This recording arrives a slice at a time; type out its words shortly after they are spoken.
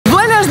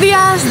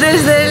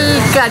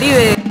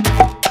Caribe.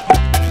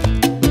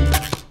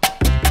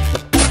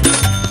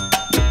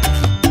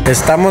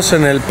 Estamos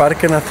en el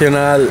Parque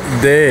Nacional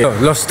de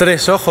los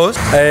Tres Ojos.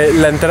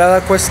 La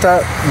entrada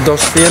cuesta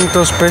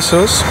 200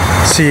 pesos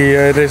si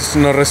eres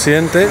no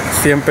residente,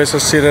 100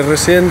 pesos si eres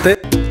residente.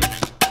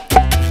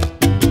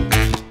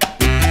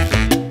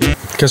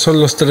 ¿Qué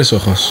son los Tres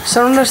Ojos?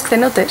 Son unos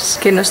cenotes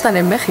que no están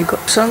en México.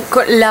 Son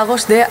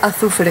lagos de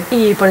azufre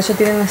y por eso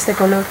tienen este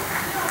color.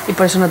 Y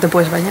por eso no te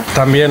puedes bañar.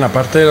 También,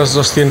 aparte de los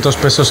 200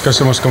 pesos que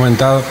os hemos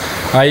comentado,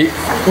 hay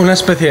una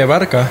especie de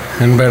barca.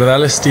 En verdad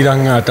les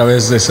tiran a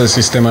través de ese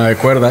sistema de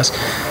cuerdas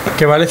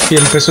que vale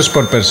 100 pesos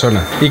por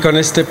persona. Y con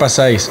este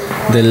pasáis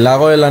del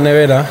lago de la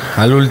nevera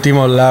al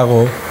último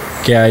lago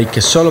que hay,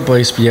 que solo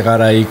podéis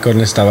llegar ahí con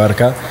esta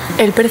barca.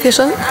 El precio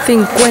son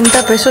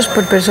 50 pesos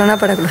por persona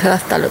para cruzar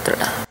hasta el otro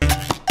lado.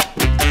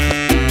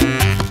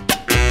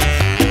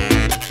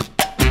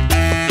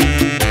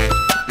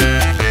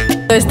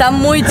 Está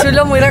muy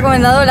chulo, muy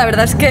recomendado. La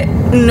verdad es que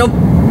no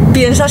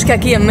piensas que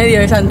aquí en medio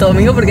de Santo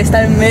Domingo, porque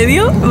está en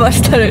medio, va a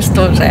estar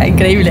esto, o sea,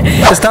 increíble.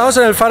 Estamos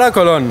en el Faro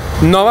Colón,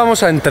 no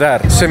vamos a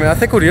entrar. Se me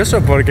hace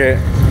curioso porque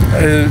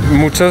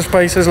muchos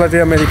países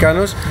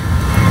latinoamericanos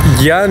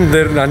ya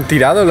han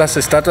tirado las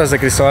estatuas de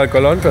Cristóbal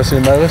Colón, pero sin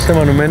embargo este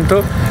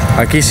monumento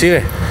aquí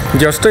sigue.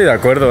 Yo estoy de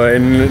acuerdo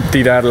en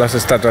tirar las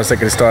estatuas de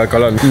Cristóbal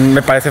Colón.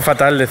 Me parece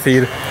fatal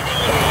decir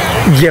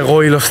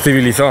llegó y los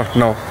civilizó,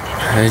 no.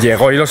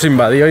 Llegó y los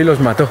invadió y los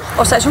mató.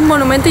 O sea, es un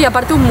monumento y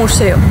aparte un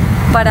museo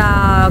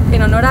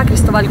en honor a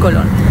Cristóbal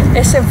Colón.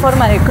 Es en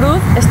forma de cruz,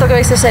 esto que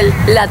veis es el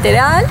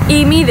lateral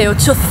y mide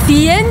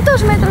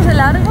 800 metros de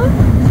largo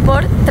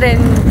por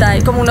 30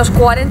 y como unos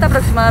 40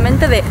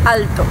 aproximadamente de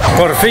alto.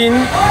 Por fin,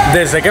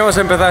 desde que hemos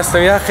empezado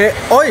este viaje,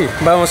 hoy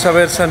vamos a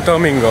ver Santo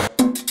Domingo.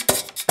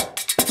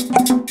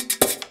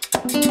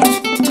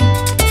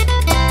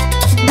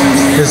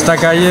 Esta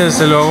calle,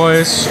 desde luego,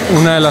 es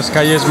una de las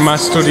calles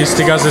más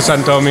turísticas de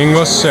Santo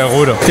Domingo,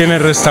 seguro. Tiene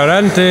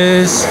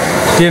restaurantes,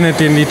 tiene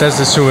tienditas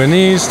de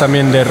souvenirs,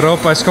 también de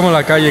ropa, es como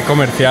la calle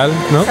comercial,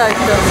 ¿no?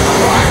 Exacto.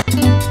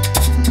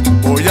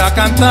 Voy a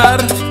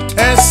cantar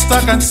esta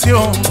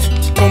canción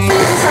como...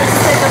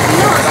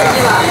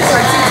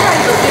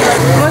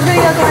 Hemos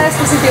venido a comer a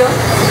este sitio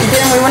y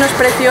tiene muy buenos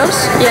precios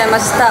y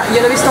además está,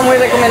 yo lo he visto muy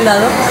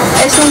recomendado.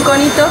 Es un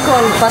conito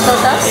con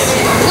patatas,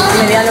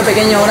 mediano,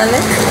 pequeño o grande,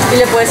 y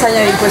le puedes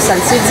añadir pues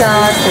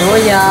salchichas,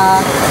 cebolla,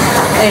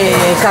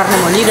 carne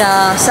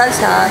molida,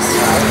 salsas.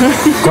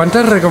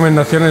 ¿Cuántas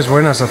recomendaciones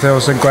buenas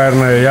hacemos en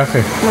Cuaderno de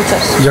Viaje?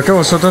 Muchas. Yo que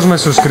vosotros me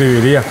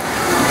suscribiría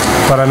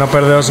para no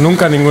perderos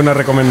nunca ninguna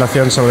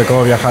recomendación sobre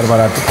cómo viajar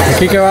barato.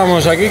 Aquí que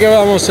vamos,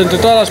 entre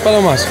todas las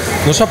palomas.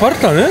 No se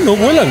apartan, ¿eh? No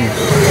vuelan.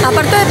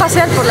 Aparte de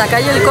pasear por la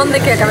calle El Conde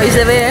que acabáis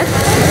de ver,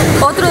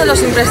 otro de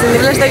los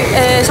imprescindibles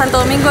de Santo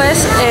Domingo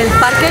es el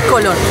Parque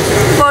Colón.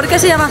 ¿Por qué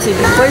se llama así?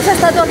 Por esa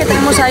estatua que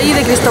tenemos ahí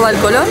de Cristóbal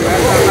Colón,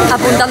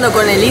 apuntando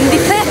con el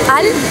índice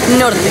al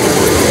norte.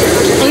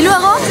 Y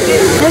luego,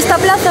 esta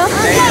plaza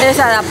es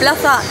la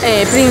plaza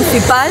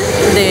principal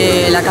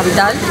de la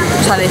capital,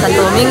 o sea, de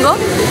Santo Domingo,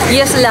 y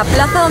es la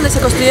plaza donde se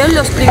construyeron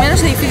los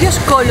primeros edificios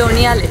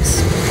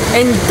coloniales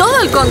en todo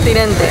el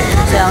continente.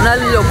 O sea, una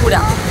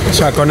locura. O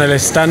sea, con el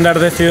estándar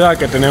de ciudad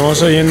que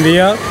tenemos hoy en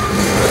día,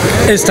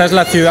 esta es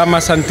la ciudad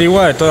más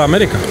antigua de toda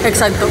América.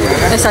 Exacto,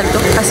 exacto,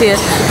 así es.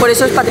 Por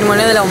eso es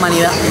patrimonio de la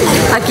humanidad.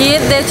 Aquí,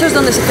 de hecho, es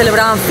donde se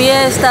celebraban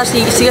fiestas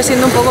y sigue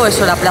siendo un poco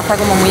eso, la plaza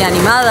como muy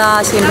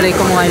animada, siempre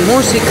como hay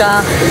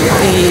música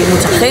y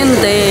mucha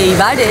gente y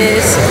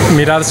bares.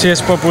 Mirad si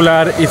es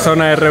popular y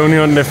zona de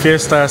reunión de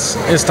fiestas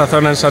esta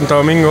zona en Santo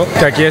Domingo,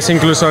 que aquí es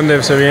incluso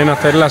donde se vienen a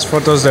hacer las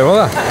fotos de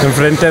boda,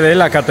 enfrente de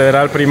la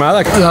Catedral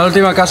Primada, la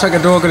última casa que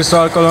tuvo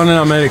Cristóbal Colón en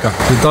América.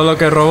 Y todo lo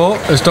que robó,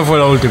 esto fue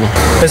lo último.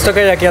 Esto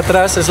que hay aquí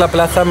atrás es la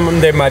plaza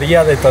de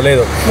María de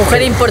Toledo.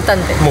 Mujer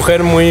importante.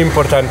 Mujer muy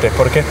importante.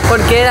 ¿Por qué?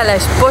 Porque era la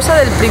esposa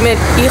del primer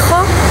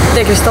hijo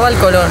de Cristóbal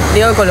Colón,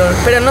 Diego Colón.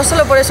 Pero no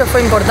solo por eso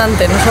fue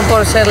importante, no solo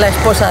por ser la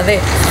esposa de...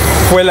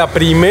 Fue la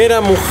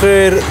primera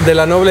mujer de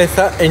la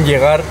nobleza en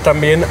llegar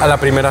también a la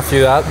primera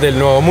ciudad del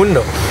Nuevo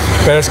Mundo.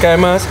 Pero es que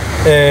además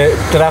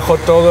trajo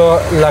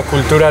toda la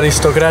cultura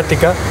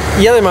aristocrática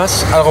y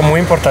además algo muy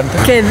importante.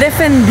 Que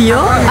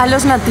defendió a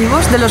los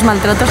nativos de los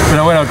maltratos.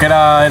 Pero bueno, que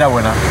era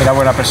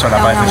buena persona,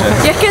 parece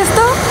ser. Y es que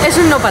esto es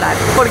un no parar,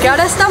 porque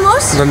ahora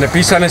estamos... Donde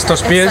pisan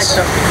estos pies.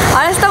 Exacto.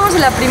 Ahora estamos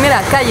en la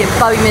primera calle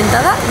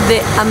pavimentada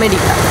de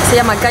América. Se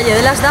llama Calle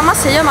de las Damas,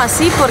 se llama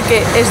así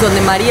porque es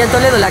donde María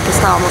Toledo, la que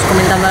estábamos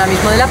comentando ahora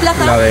mismo de la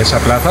plaza, la de esa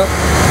plaza,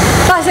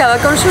 paseaba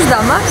con sus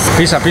damas.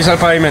 Pisa el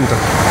pavimento.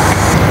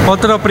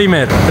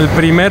 El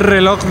primer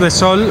reloj de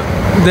sol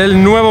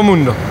del Nuevo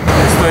Mundo.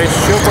 Esto es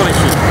chocolate.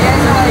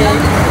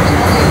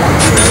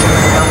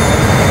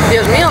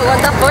 Dios mío,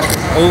 cuántas fotos.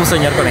 Un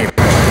señor con él.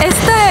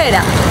 Esta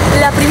era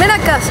la primera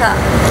casa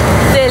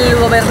del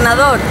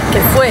gobernador que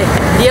fue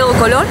Diego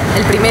Colón,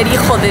 el primer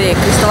hijo de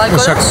Cristóbal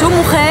Colón. Exacto. Su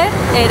mujer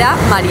era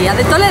María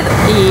de Toledo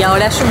y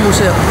ahora es un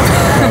museo.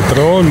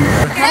 Patrón.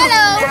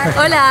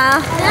 Hello. Hola.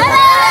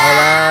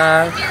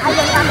 Hola.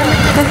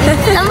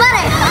 ¿Son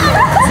pareja?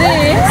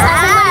 Sí.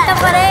 Son bonita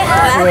pareja.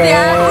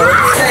 Gracias.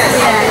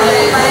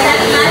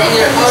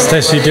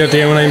 Este sitio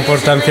tiene una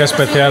importancia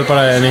especial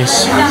para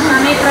Denise.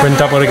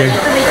 Cuenta por qué.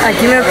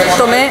 Aquí me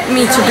tomé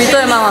mi chupito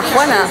de Mama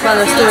Juana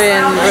cuando estuve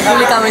en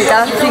República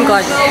Dominicana hace 5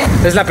 años.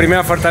 Es la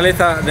primera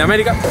fortaleza de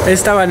América.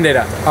 Esta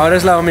bandera ahora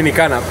es la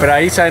dominicana, pero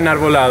ahí se ha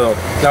enarbolado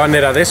la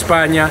bandera de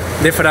España,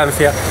 de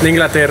Francia, de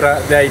Inglaterra,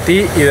 de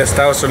Haití y de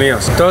Estados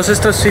Unidos. Todos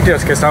estos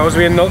sitios que estamos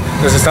viendo,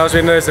 los estamos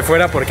viendo desde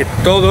fuera porque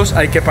todos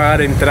hay que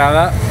pagar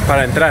entrada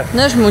para entrar.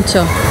 No es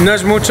mucho. No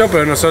es mucho,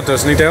 pero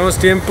nosotros ni tenemos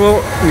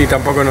tiempo ni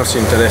tampoco nos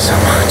interesa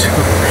mucho.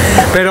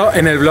 Pero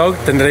en el blog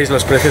tendréis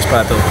los precios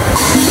para todo.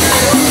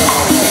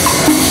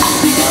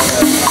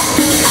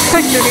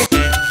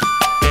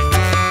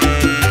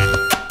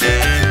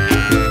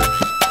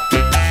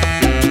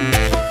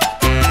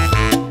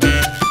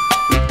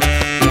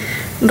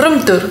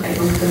 Room tour.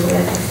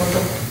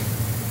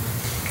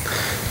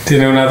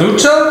 Tiene una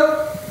ducha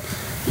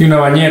y una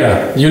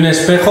bañera y un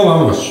espejo,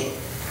 vamos,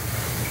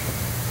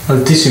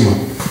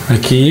 altísimo.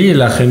 Aquí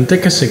la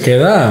gente que se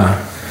queda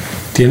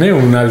tiene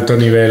un alto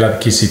nivel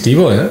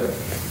adquisitivo, ¿eh?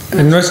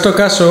 En nuestro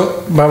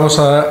caso vamos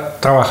a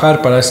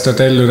trabajar para este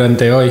hotel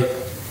durante hoy.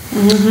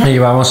 Y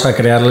vamos a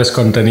crearles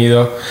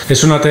contenido.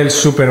 Es un hotel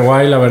súper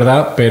guay, la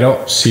verdad,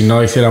 pero si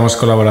no hiciéramos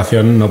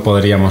colaboración no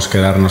podríamos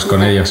quedarnos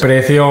con ellos.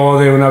 Precio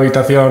de una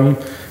habitación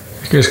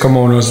que es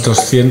como unos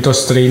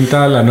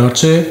 230 la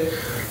noche.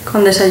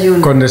 Con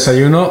desayuno. Con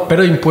desayuno,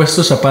 pero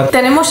impuestos aparte.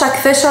 Tenemos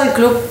acceso al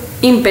Club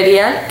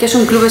Imperial, que es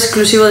un club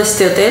exclusivo de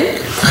este hotel.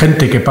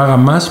 Gente que paga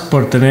más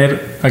por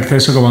tener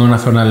acceso como a una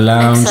zona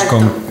lounge.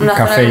 Exacto, con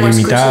café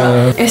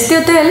ilimitado. Este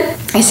hotel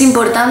es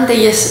importante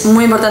y es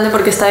muy importante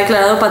porque está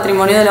declarado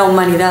Patrimonio de la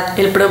Humanidad,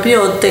 el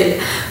propio hotel.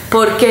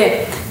 ¿Por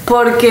qué?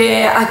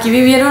 Porque aquí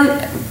vivieron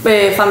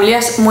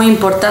familias muy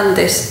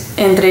importantes.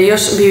 Entre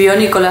ellos vivió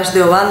Nicolás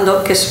de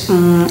Obando, que es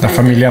la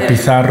familia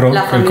Pizarro,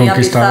 el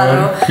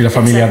conquistador, y la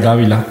familia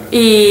Dávila.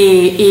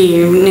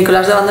 Y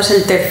Nicolás de Obando es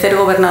el tercer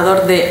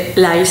gobernador de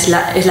la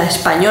isla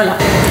española.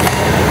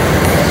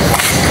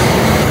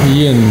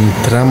 Y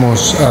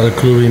entramos al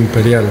Club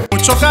Imperial.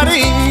 Mucho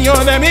cariño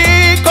de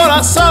mi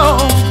corazón.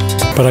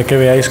 Para que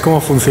veáis cómo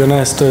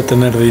funciona esto de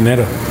tener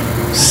dinero.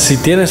 Si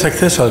tienes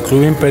acceso al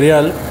Club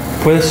Imperial,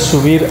 puedes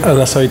subir a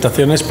las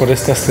habitaciones por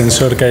este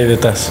ascensor que hay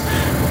detrás.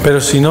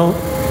 Pero si no,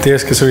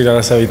 tienes que subir a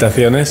las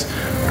habitaciones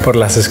por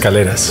las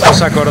escaleras.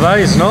 ¿Os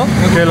acordáis, no?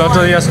 Que el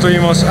otro día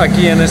estuvimos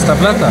aquí en esta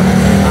plaza.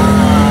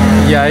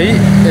 Y ahí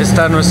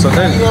está nuestro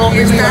hotel.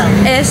 Esta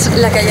es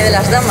la calle de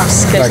las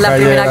Damas, que es la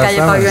primera calle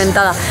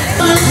pavimentada.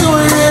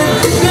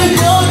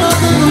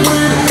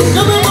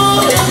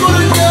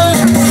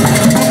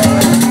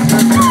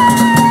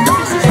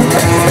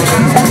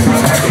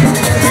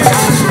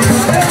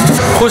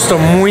 Justo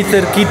muy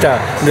cerquita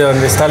de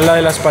donde está la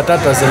de las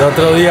patatas del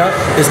otro día,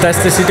 está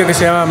este sitio que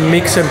se llama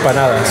Mix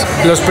Empanadas.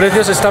 Los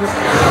precios están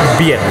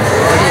bien.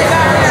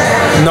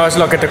 No es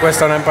lo que te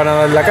cuesta una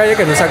empanada en la calle,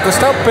 que nos ha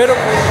costado, pero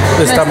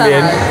están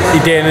bien.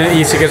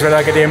 Y sí que es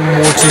verdad que tienen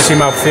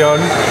muchísima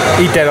opción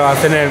y te lo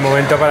hacen en el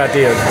momento para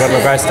ti, por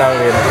lo que ha estado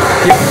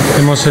bien.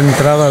 Hemos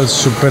entrado al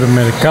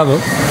supermercado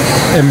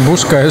en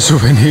busca de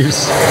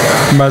souvenirs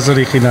más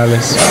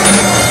originales.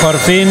 Por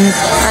fin,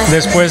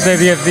 después de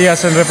 10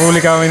 días en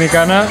República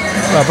Dominicana,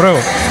 la pruebo.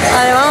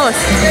 Vale, vamos.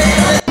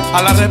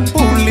 A la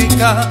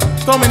República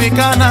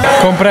Dominicana.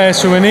 Compra de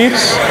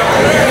souvenirs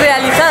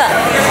Realizada.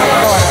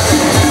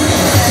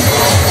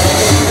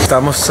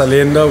 Estamos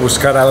saliendo a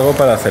buscar algo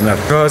para cenar.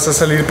 Vamos a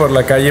salir por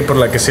la calle por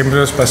la que siempre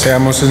nos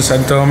paseamos en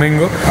Santo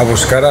Domingo a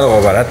buscar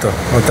algo barato,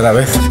 otra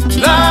vez.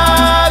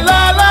 La,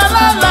 la, la,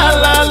 la, la,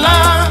 la,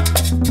 la.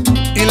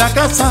 Y la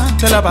casa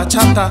de la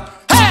bachata.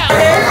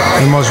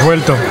 Hemos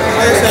vuelto.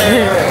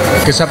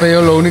 Que se ha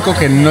pedido lo único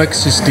que no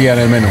existía en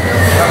el menú.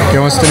 Que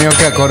hemos tenido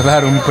que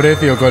acordar un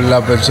precio con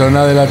la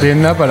persona de la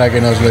tienda para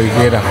que nos lo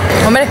hiciera.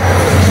 Hombre,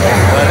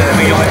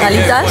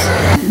 alitas.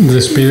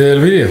 Despide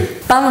el vídeo.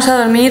 Vamos a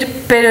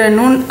dormir, pero en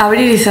un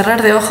abrir y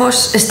cerrar de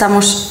ojos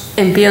estamos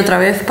en pie otra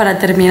vez para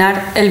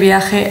terminar el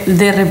viaje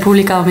de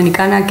República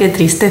Dominicana. Qué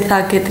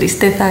tristeza, qué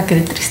tristeza,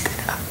 qué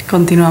tristeza.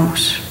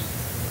 Continuamos.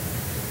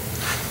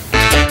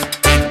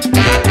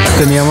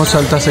 Teníamos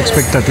altas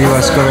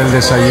expectativas con el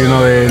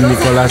desayuno de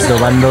Nicolás de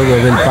Obando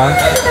del PA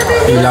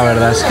y la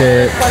verdad es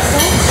que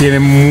tiene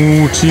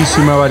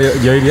muchísima variedad.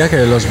 Yo diría que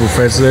de los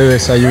buffets de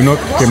desayuno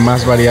que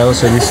más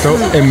variados he visto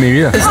en mi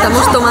vida.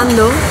 Estamos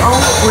tomando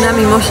una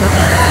mimosa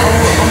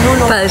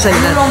para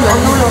desayunar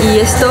y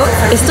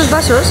estos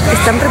vasos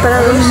están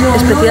preparados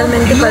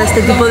especialmente para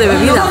este tipo de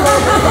bebida,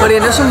 porque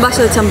no es un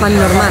vaso de champán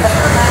normal.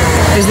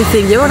 Es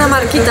decir, lleva una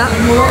marquita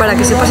para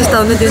que sepas hasta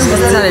dónde tienes que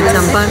echar el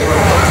champán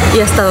y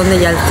hasta dónde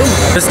ya el zumo.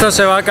 Esto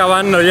se va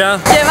acabando ya.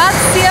 Llevad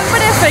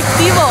siempre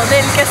efectivo,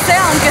 del que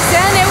sea, aunque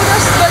sean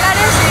euros,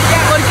 dólares,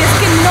 porque es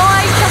que no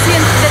hay casi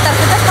de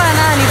tarjetas para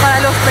nada, ni para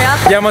los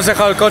peajes. Ya hemos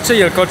dejado el coche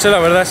y el coche la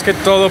verdad es que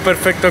todo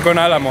perfecto con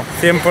Álamo,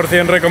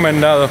 100%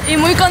 recomendado. Y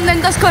muy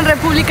contentos con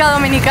República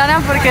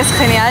Dominicana porque es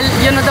genial.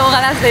 Yo no tengo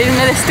ganas de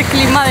irme de este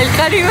clima del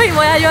Caribe y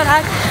voy a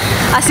llorar.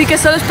 Así que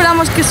solo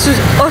esperamos que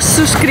os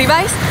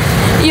suscribáis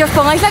y os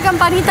pongáis la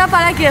campanita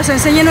para que os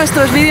enseñe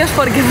nuestros vídeos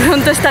porque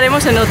pronto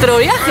estaremos en otro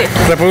viaje.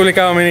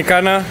 República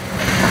Dominicana,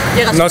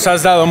 nos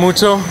has dado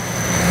mucho.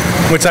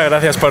 Muchas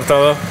gracias por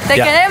todo. ¡Te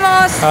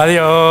queremos!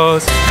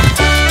 Adiós.